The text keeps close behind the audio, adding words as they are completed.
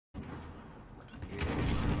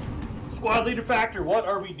Squad leader factor, what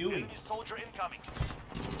are we doing? Enemy soldier incoming.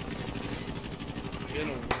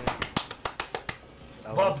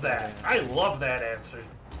 Love that. I love that answer.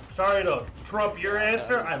 Sorry to trump your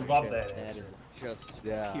answer. I love that answer. Just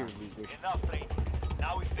Yeah. pure leadership. Enough training.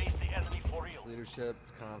 Now we face the enemy for real. It's leadership,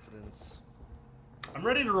 it's confidence. I'm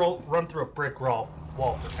ready to run through a brick wall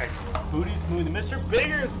for excellent. Booty smoothie, Mr.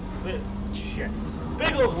 Shit.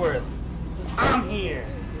 Bigglesworth. I'm here.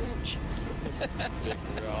 Big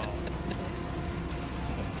draw.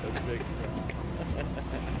 A big draw.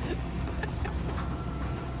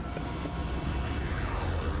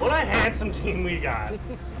 What a handsome team we got.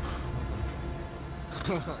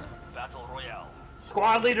 Battle Royale.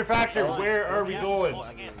 Squad leader factor, where are we going?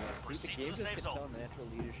 See, the game just can tell natural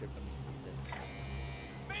leadership when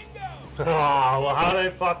Oh, well, how did I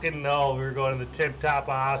fucking know we were going to the Tip Top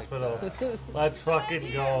Hospital? Let's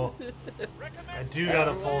fucking go. I do got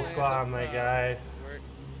a full squad, my guy.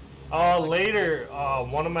 Oh, later,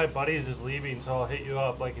 one of my buddies is leaving, so I'll hit you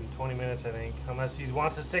up like in 20 minutes, I think. Unless he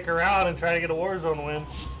wants to stick around and try to get a Warzone win.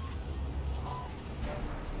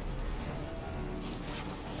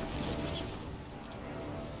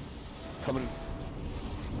 Coming.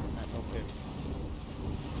 Okay.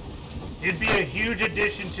 You'd be a huge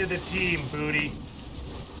addition to the team, Booty.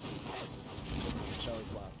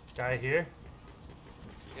 Guy here.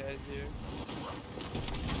 You guys here?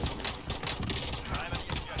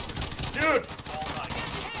 Dude!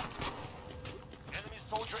 Enemy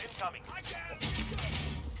soldier incoming.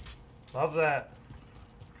 Love that.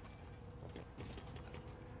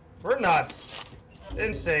 We're nuts.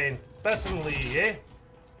 Insane. Best in the league, eh?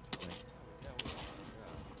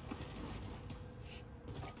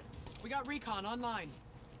 We got recon online.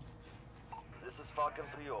 This is Falcon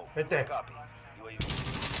 3-0. Right there. Copy. UAV.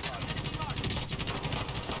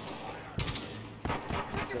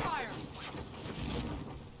 Taking fire.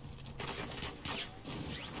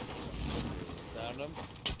 Down him.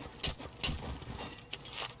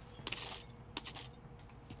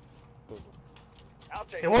 I'll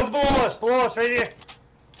take Hey, one's below us, right here.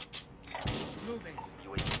 Moving.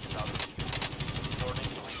 UAV southeast. Returning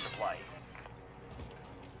to resupply.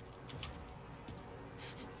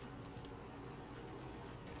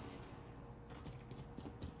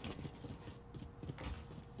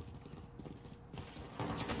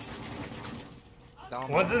 Down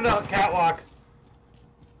One's in the catwalk.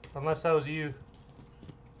 Unless that was you.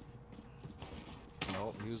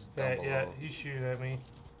 Nope, he was down below. Yeah, he's shooting at me.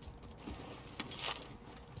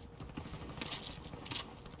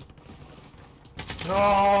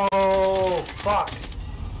 No! Fuck!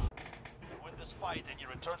 You win this fight and you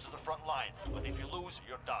return to the front line. But if you lose,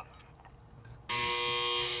 you're done.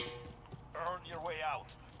 Earn your way out.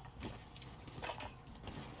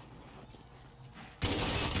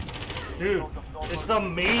 Dude, it's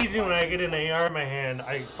amazing when I get an AR in my hand.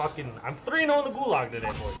 I'm 3-0 in the gulag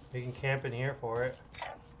today, boy. We can camp in here for it.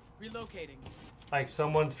 Relocating. Like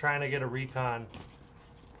someone's trying to get a recon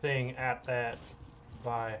thing at that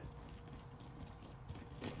buy.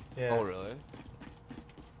 Yeah. Oh, really?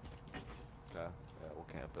 Okay, yeah, we'll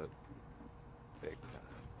camp it. Big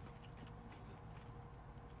time.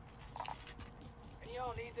 And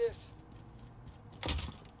y'all need this.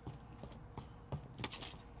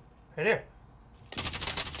 Right here.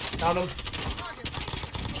 Found him.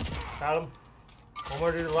 Got him. One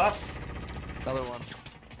more to the left. Another one.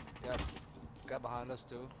 Yep. Guy behind us,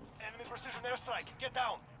 too. Enemy precision airstrike. Get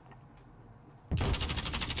down.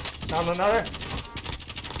 Found another.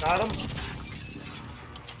 Got him.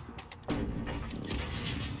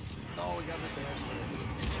 Oh, we got him there.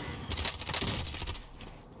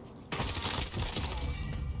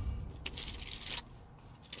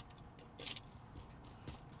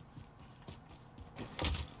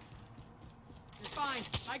 You're fine.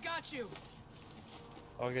 I got you.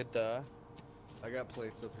 I'll get I got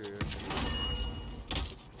plates up here.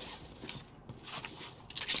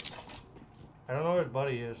 I don't know where his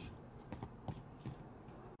buddy is.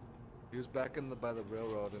 He was back by the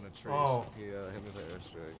railroad in a tree. Oh. He hit me with an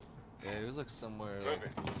airstrike. Yeah, he was like somewhere like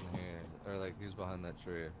in here, or like he was behind that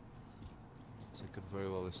tree. So he could very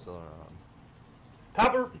well be still around.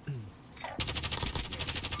 Topper.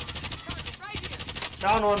 Right here.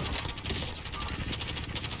 Down one.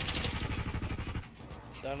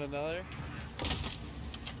 down another.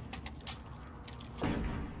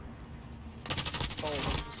 Oh, he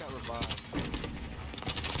just got revived.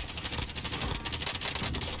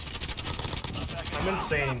 I'm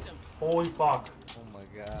insane. Holy fuck. Oh my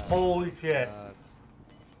god. Holy shit. Nuts.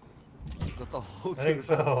 Is that the whole I think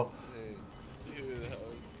so. Dude, that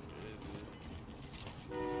was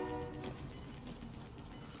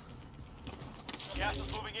crazy. Gas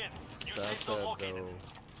is moving in. New Stop safe zone that located.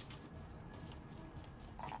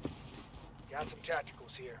 though. Got some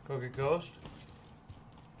tacticals here. Go get Ghost.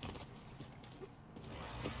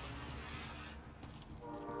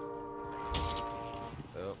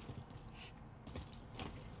 Yep.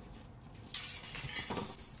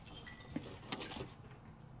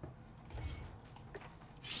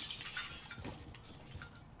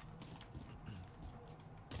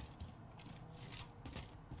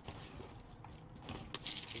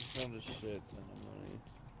 He found a shit ton of money.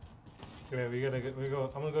 Okay, we go.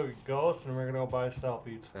 I'm gonna go get Ghost, and we're gonna go buy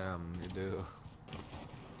selfies. Damn, you do.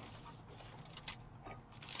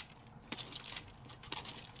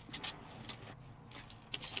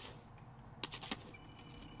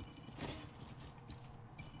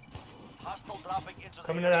 Hostile dropping into the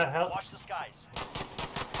Coming to area. that house. Watch the skies.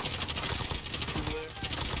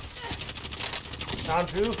 Down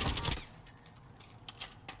two.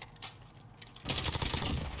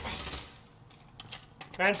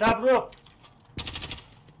 Man, top roof.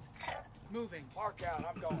 Moving. Mark out,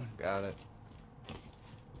 I'm going. Got it.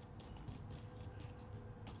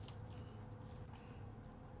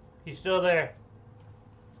 He's still there.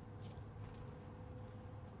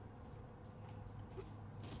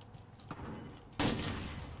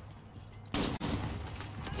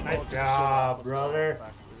 Nice job, brother.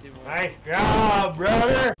 Nice job,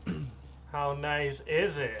 brother. How nice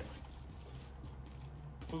is it?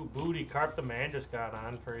 Ooh, booty carp the man just got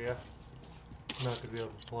on for you. I'm not gonna be able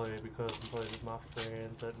to play because I'm playing with my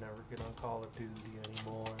friends that never get on Call of Duty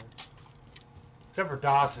anymore. Except for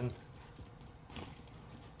Dawson.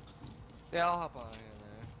 Yeah, I'll hop on in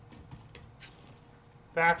there.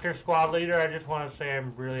 Factor squad leader, I just want to say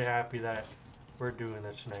I'm really happy that we're doing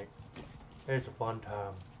this tonight. It's a fun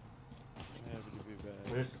time. I'm happy to be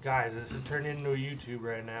back. Guys, this is turning into a YouTube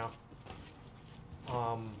right now.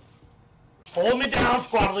 Hold me down,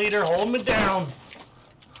 squad leader. Hold me down.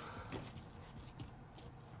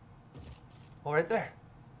 Oh, right there.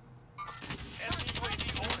 Enemy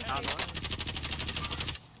UAV overhead.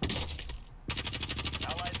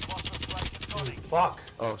 Allied cluster strike incoming. Fuck.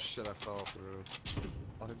 Oh shit, I fell off the roof.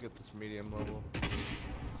 I'll get this medium level.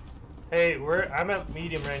 Hey, I'm at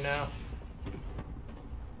medium right now.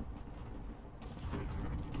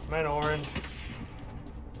 I'm at orange.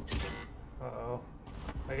 Uh-oh.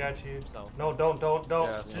 I got you. South. No, don't. Yeah,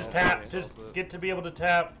 Just south, tap. south, Just south. get to be able to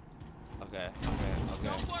tap. Okay.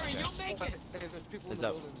 Don't worry, you'll make it. Hey, there's people in Is the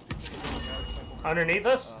that- building. There's people in the building. Underneath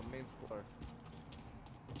us? Main floor.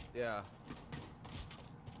 Yeah.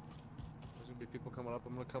 There's gonna be people coming up.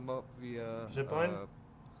 I'm gonna come up via. Zipline?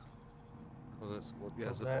 What is it? Well, yeah,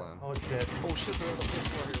 What's that? zipline. Oh shit. Oh shit, they're on the first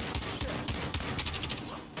floor here.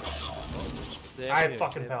 I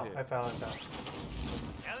fucking fell. I fell.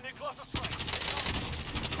 Enemy cluster strike.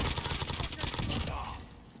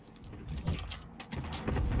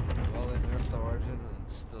 Well, they nerfed the Origin and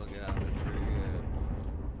still got it pretty good.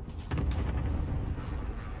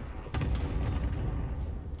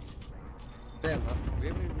 Damn, we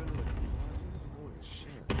haven't even been to the. Holy shit.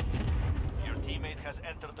 Your teammate has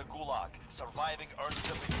entered the gulag. Surviving earns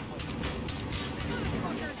them explosion.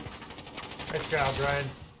 Nice job, Brian.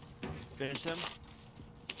 Finish him.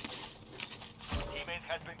 Teammate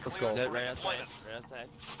has been Let's cleared go. Is for that right outside? redeployment. Right outside.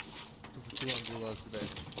 2 for 2 on Gulags today.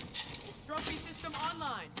 Trophy system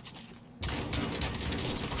online.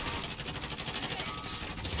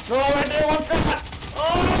 No, right there, one shot!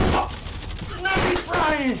 Oh! Nice,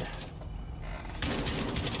 Brian!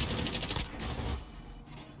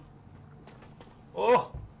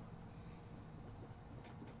 Oh!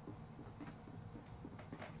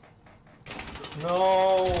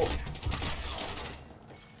 No!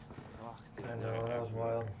 I know, that was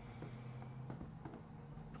wild.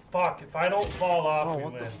 Fuck, if I don't fall off, Oh, we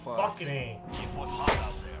what the win. fuck? Fucking A. Keep foot hot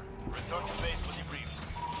out there. Return to base for debrief.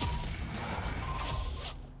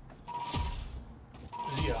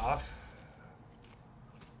 Is he off?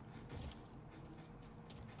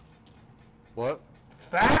 What?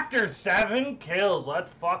 Factor 7 kills.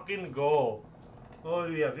 Let's fucking go. What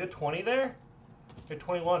do you have? You have 20 there? You have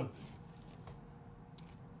 21.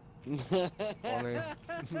 20.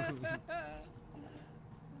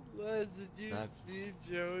 Les, did you Not- see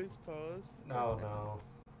Joey's post? No.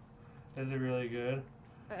 Is it really good?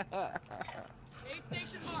 Aid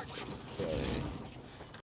station marked. Sorry.